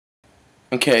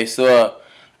Okay, so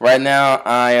right now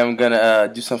I am gonna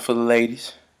do something for the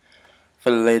ladies. For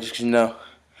the ladies, 'cause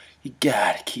you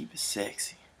gotta keep it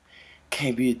sexy.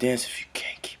 Can't be a dancer if you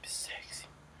can't keep it sexy.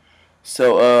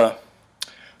 So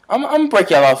I'm gonna break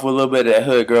y'all off with a little bit of that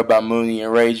Hood Girl by Mooney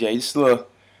and Ray J. Just a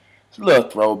little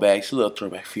throwback. Just a little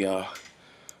throwback for y'all.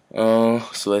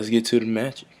 So let's get to the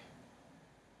magic.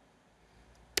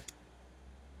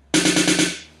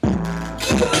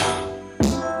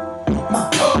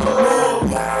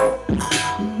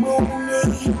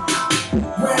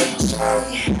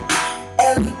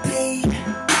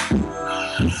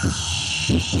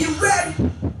 You ready?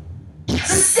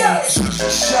 Let's go!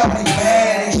 Shawty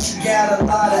bad and she got a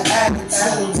lot of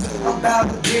attitude. About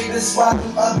the biggest why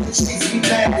them other chicks be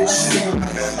mad at you.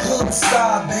 Hood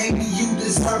star, baby, you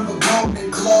deserve a golden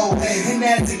glow. And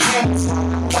at the camera,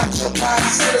 watch your body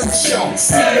still show.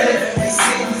 See that? They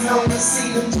sitting on the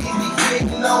seat, them G's be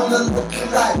getting on her,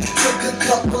 looking like took a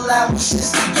couple hours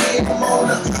just to get them on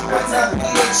her. Might not be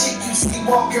a chick you see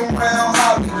walking around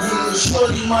Hollywood.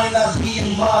 Sure, you might not be a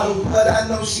model, but I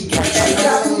know she got that.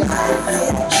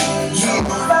 Yeah,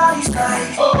 my body's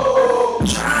like, oh,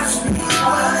 drives me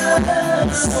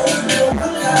wild. So real,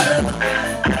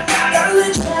 gotta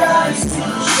let your body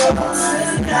still show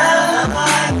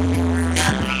tonight.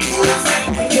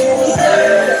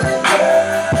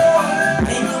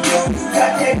 Baby, you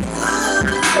got that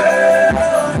good girl.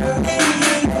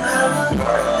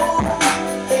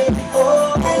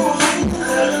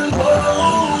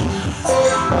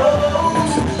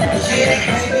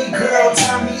 Baby girl,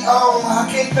 turn me on. I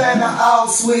can't find an out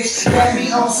switch. Got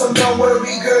me on some don't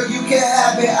worry, girl, you can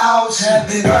have it out.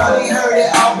 Probably heard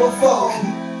it all before.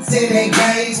 In their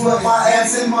games with my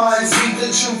ass and mine. Speak the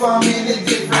truth, I'm in a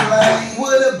different lane.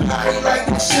 With a body like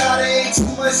the shot, ain't too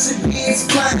much to be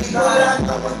explained. But I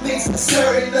know when things are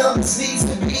certain, others needs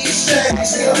to be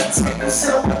exchanged. Take me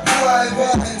somewhere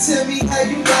private and tell me how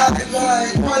you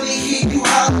like. Money hear you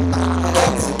holler.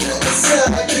 That's a good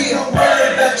side. Don't worry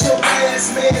about your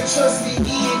ass, man. Trust me,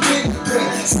 he ain't been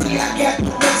great. See, I got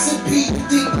the recipe. You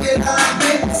think that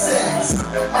I'm in sex?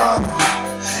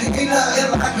 Ain't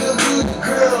nothing like a good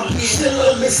girl. She's still a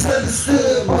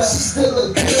misunderstood, but she's still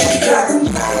a good girl. Got them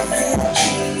tight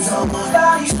jeans on my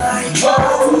body's like,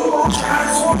 oh,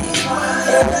 trying to get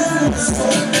mine.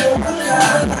 Still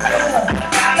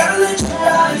gotta let your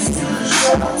body still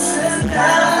show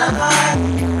tonight.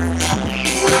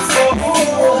 It's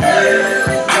oh, baby,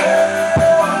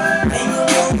 you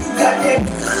know you got that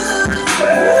good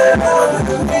girl.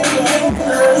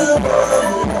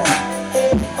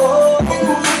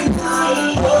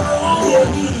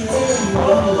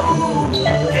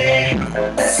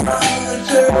 That's my good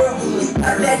girl. I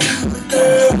let you good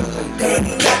girl.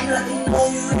 Baby, got nothing on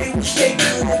you, they wish they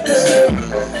could have girl.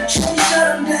 She shut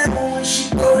them down when she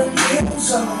put them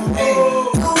heels on. The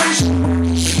way she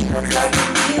look like a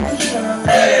ninja.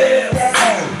 That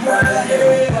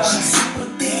right, she's super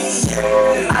big.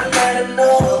 I let her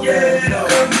know,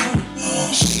 girl, you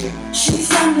easy. She's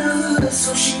from the hood,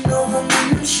 so she know I'm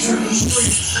in the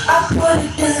streets. I put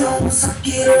it down once I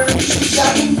get her. She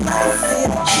got me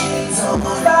perfect jeans on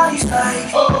my body's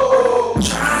like, oh,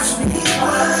 drives me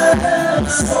wild.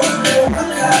 So real,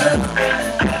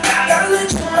 gotta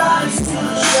let your body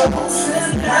still show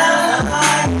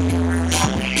tonight.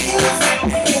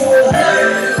 Baby,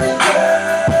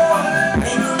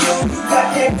 you know you got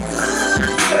that good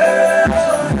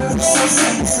girl. So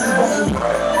sexy.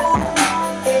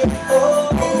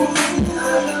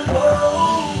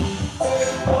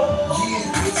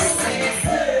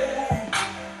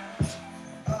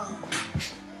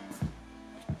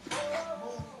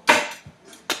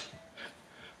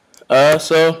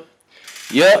 So,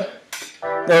 yep,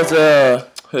 that was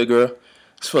Hood Girl.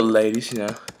 It's for the ladies,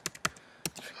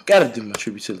 Gotta do my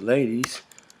tribute to the ladies.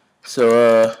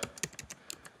 So,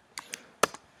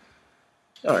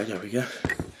 alright, there we go.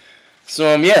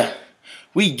 So, yeah,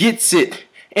 we gets it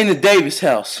in the Davis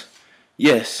house.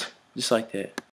 Yes, just like that.